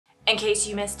In case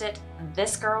you missed it,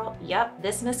 this girl, yep,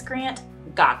 this miscreant,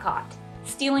 got caught.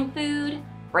 Stealing food,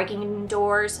 breaking in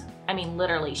doors. I mean,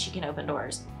 literally, she can open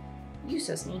doors. You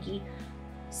so sneaky.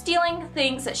 Stealing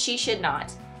things that she should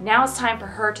not. Now it's time for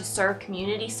her to serve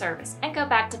community service and go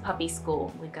back to puppy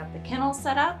school. We've got the kennel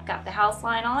set up, got the house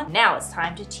line on. Now it's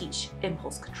time to teach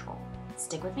impulse control.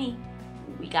 Stick with me.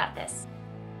 We got this.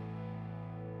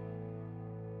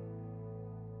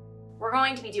 We're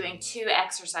going to be doing 2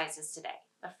 exercises today.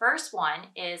 The first one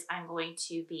is I'm going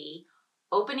to be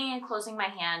opening and closing my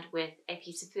hand with a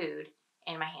piece of food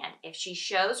in my hand. If she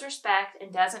shows respect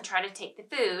and doesn't try to take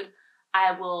the food,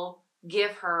 I will give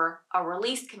her a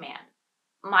release command.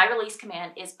 My release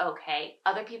command is okay.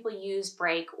 Other people use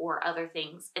break or other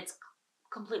things. It's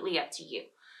completely up to you.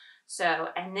 So,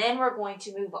 and then we're going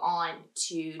to move on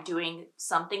to doing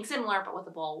something similar, but with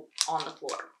the bowl on the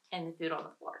floor and the food on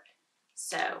the floor.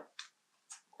 So,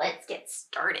 let's get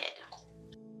started.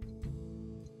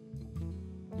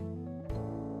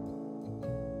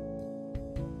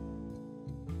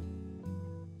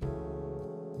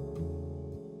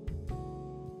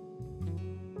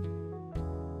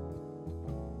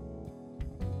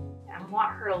 I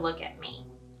want her to look at me.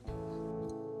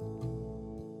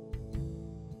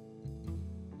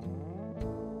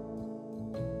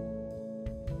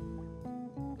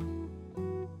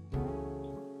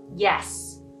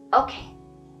 Yes. Okay.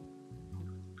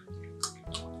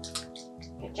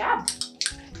 Good job.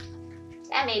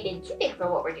 That may have been too big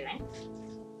for what we're doing.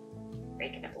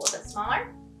 Break it up a little bit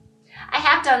smaller. I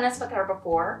have done this with her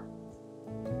before.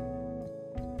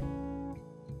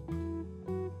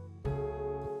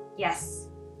 Yes.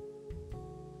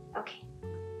 Okay.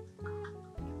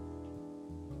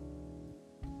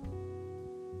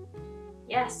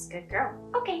 Yes, good girl.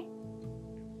 Okay.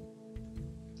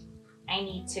 I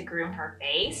need to groom her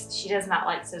face. She does not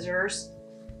like scissors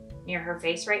near her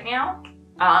face right now.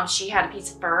 She had a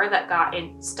piece of fur that got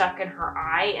stuck in her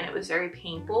eye and it was very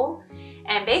painful.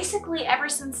 And basically ever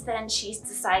since then, she's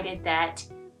decided that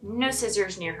no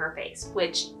scissors near her face,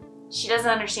 which she doesn't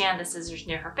understand the scissors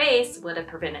near her face would have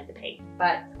prevented the pain,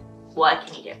 but what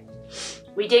can you do?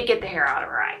 We did get the hair out of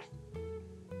her eye,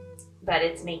 but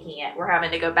it's making it, we're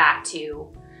having to go back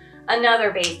to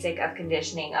another basic of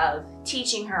conditioning of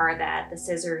teaching her that the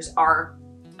scissors are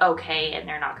okay and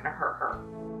they're not gonna hurt her.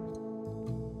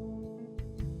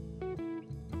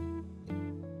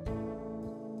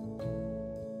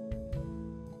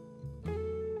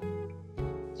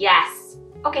 Yes,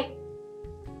 okay.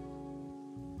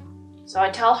 So I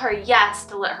tell her yes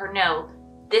to let her know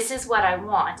this is what I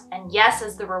want, and yes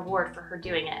is the reward for her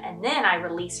doing it. And then I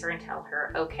release her and tell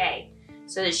her okay,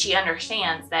 so that she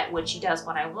understands that when she does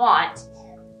what I want,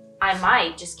 I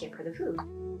might just give her the food.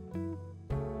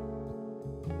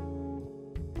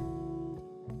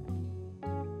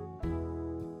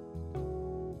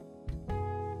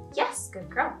 Yes, good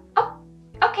girl. Oh,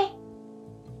 okay.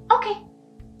 Okay.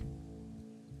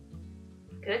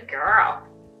 Good girl.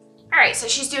 All right, so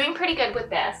she's doing pretty good with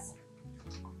this.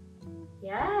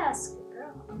 Yes, good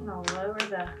girl. I'm gonna lower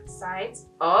the sides.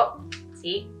 Oh,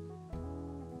 see?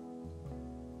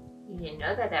 You didn't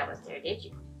know that that was there, did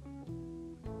you?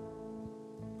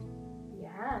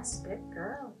 Yes, good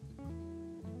girl.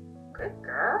 Good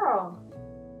girl.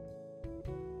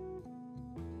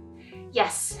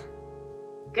 Yes,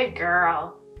 good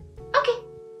girl. Okay.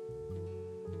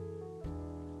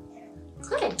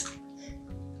 Good.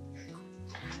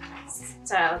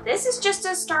 So this is just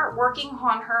to start working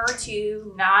on her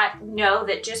to not know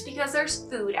that just because there's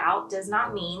food out does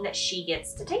not mean that she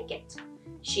gets to take it.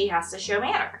 She has to show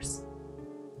manners.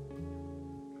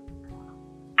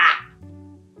 Ah.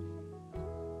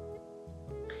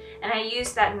 And I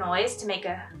used that noise to make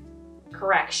a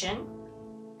correction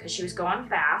because she was going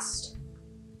fast.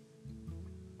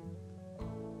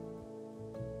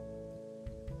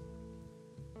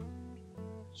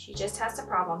 She just has to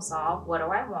problem solve. What do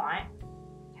I want?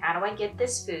 How do I get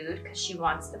this food? Because she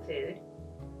wants the food.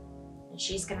 And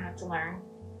she's gonna have to learn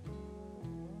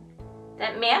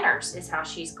that manners is how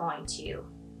she's going to.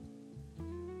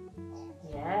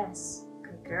 Yes,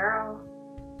 good girl.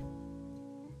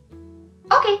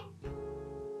 Okay.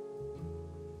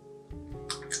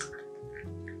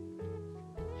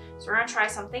 So we're gonna try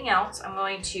something else. I'm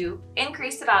going to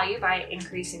increase the value by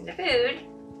increasing the food.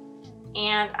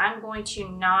 And I'm going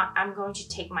to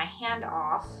take my hand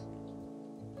off.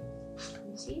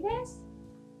 Can you see this?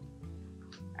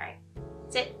 All right,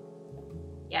 sit.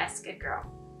 Yes, good girl.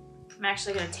 I'm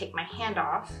actually gonna take my hand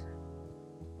off.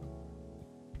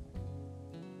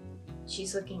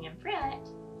 She's looking in front.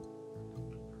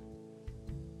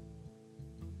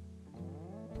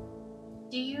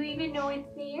 Do you even know it's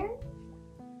there?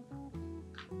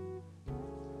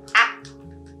 Ah!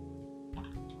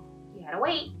 You gotta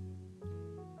wait.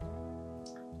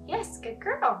 Yes, good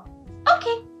girl.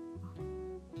 Okay.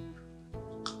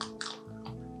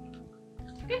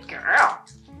 Good girl.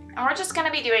 And we're just gonna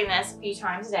be doing this a few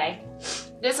times a day.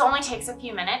 This only takes a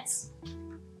few minutes,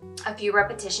 a few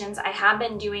repetitions. I have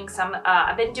been doing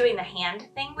I've been doing the hand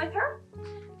thing with her,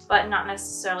 but not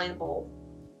necessarily the bowl.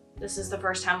 This is the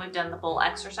first time we've done the bowl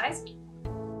exercise.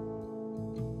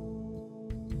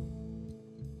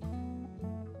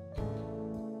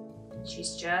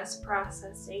 She's just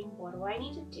processing, what do I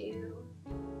need to do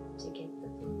to get the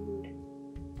food?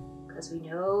 Because we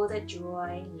know that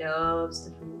Joy loves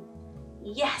the food.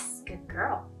 Yes, good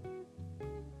girl.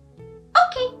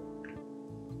 Okay.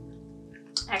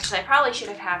 Actually, I probably should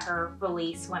have had her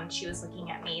release when she was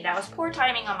looking at me. That was poor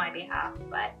timing on my behalf,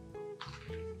 but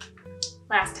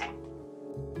last time.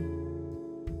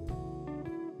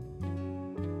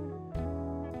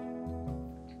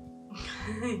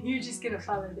 You're just gonna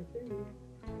follow the food.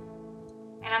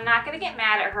 And I'm not gonna get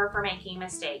mad at her for making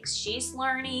mistakes. She's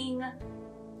learning.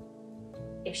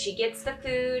 If she gets the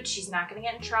food, she's not gonna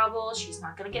get in trouble. She's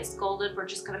not gonna get scolded. We're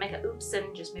just gonna make an oops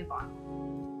and just move on.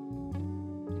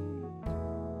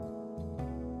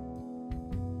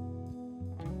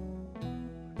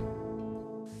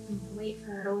 Wait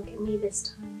for her to look at me this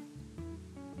time.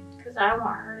 Because I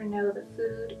want her to know the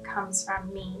food comes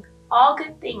from me. All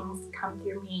good things come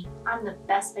through me. I'm the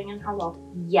best thing in her world.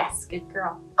 Yes, good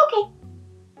girl. Okay.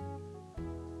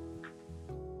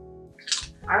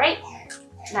 All right,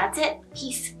 that's it.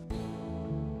 Peace.